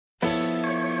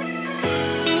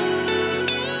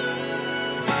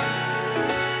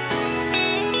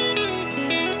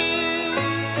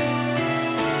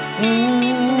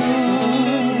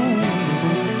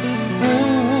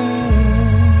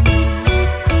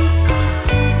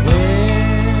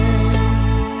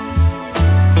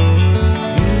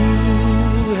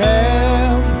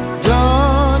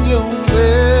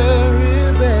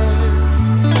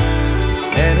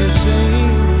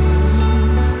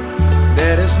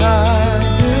not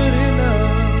good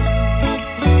enough.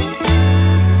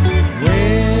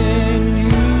 When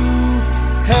you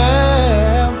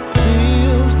have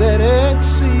bills that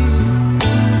exceed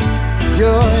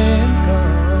your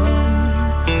income,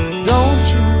 don't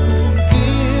you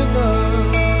give up,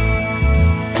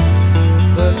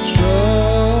 but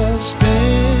trust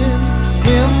in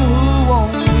Him who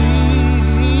won't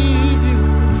leave you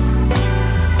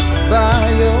by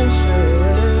yourself.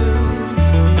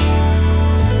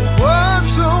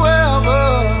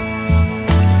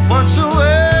 Whatsoever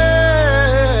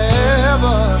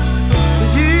the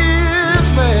years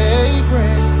may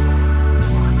bring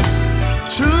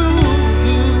to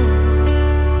you,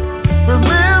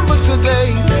 remember today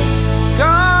that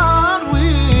God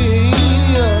will.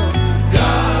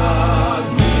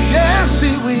 Yes,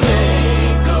 He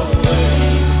will.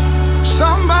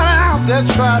 Somebody out there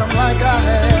tried Him like I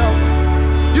have.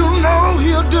 You know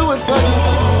He'll do it for you.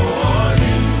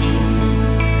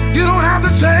 You don't have to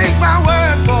take my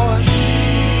word for it.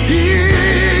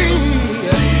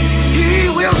 He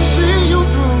will see you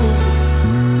through.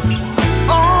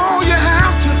 All you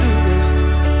have to do is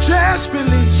just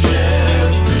believe.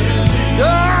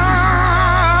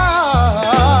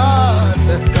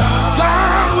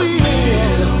 God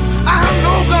will. I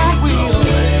know God will.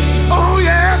 Oh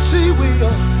yes, He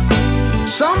will.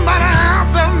 Somebody out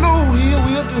there know He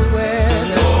will do it.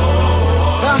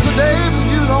 Pastor Dave, if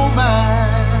you don't mind.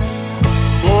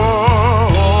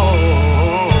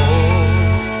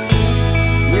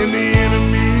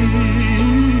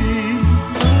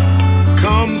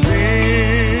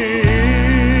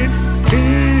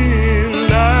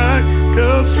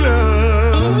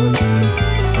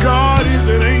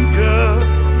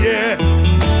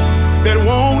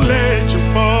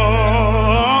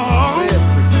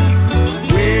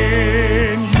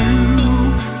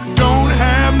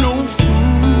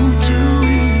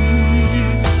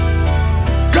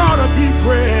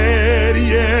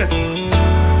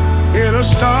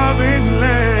 Starving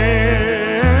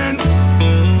land,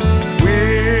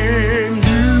 when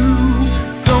you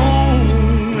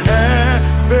don't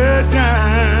have a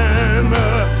dime,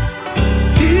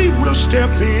 He will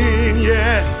step in,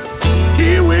 yeah,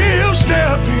 He will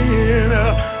step in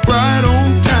right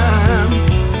on time.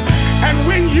 And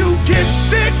when you get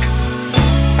sick,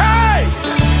 hey,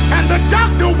 and the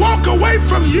doctor walk away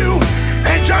from you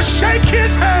and just shake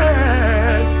his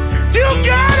head, you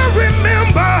gotta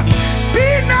remember, be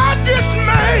not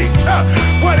dismayed,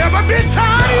 whatever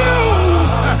betide you,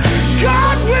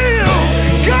 God will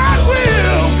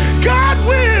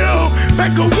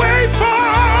make a way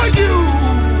for you.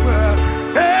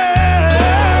 Yeah.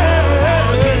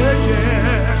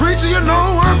 Preacher, you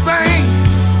know one thing,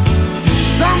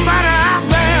 somebody out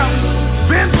there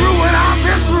been through what I've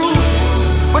been through,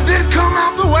 but didn't come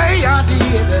out the way I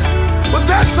did. But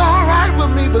that's all right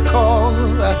with me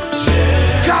because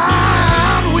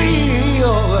God will.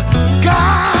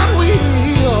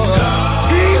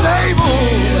 He's able.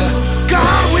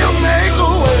 God will make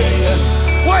a way.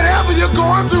 Whatever you're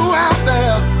going through out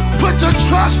there, put your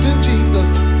trust in Jesus.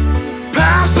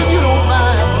 Pastor, if you don't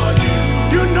mind.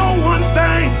 You know one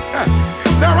thing,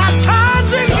 there are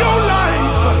times in your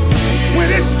life when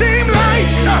it seems like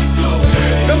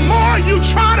the more you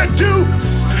try to do,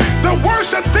 the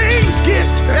worse things get.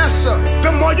 Yes, sir.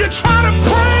 The more you try to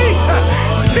pray,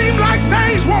 seem like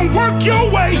things won't work your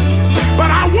way. But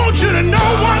I want you to know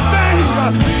one thing.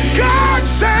 God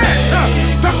says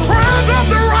the prayers of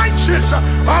the righteous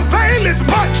availeth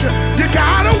much. You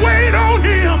gotta wait on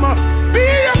Him. Be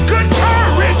of good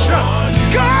courage.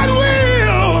 God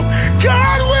will.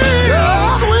 God will.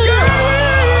 God will. God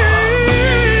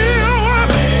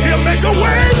will. He'll make a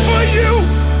way for you.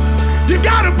 You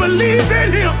gotta believe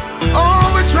in Him.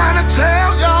 Oh, we're trying to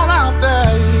tell y'all out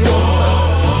there,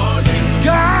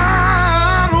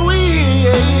 God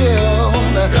will.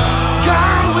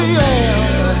 God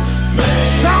will.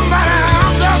 Somebody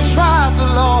out there tried the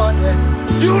Lord.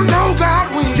 You know God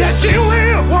will. Yes, He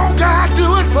will. Won't God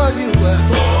do it for you?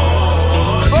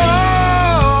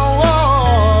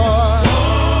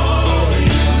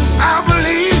 I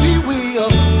believe He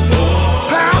will.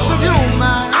 Pastor, if you don't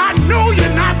mind. I know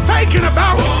you're not thinking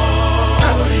about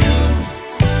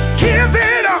give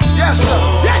it up. Yes, sir.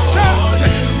 Yes, sir.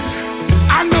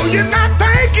 I know you're not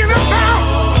thinking about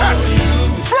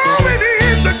throwing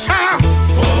in the towel.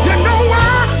 You know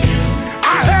why?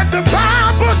 I had the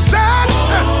Bible said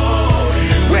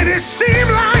when it seemed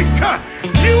like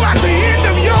you at the end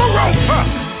of your rope.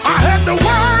 I had the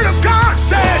Word of God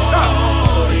says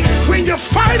when you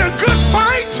fight a good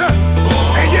fight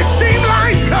and you seem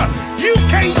like you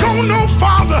can't go no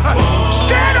farther,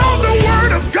 stand on the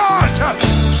Word of God.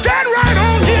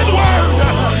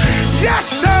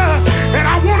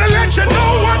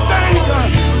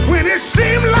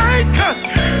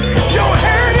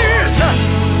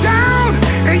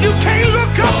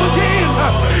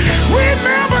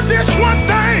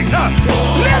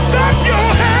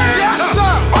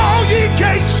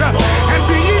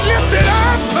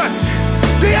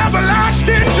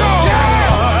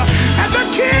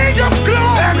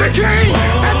 King.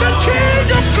 And the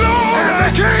King of glory. And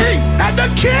the King. And the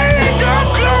King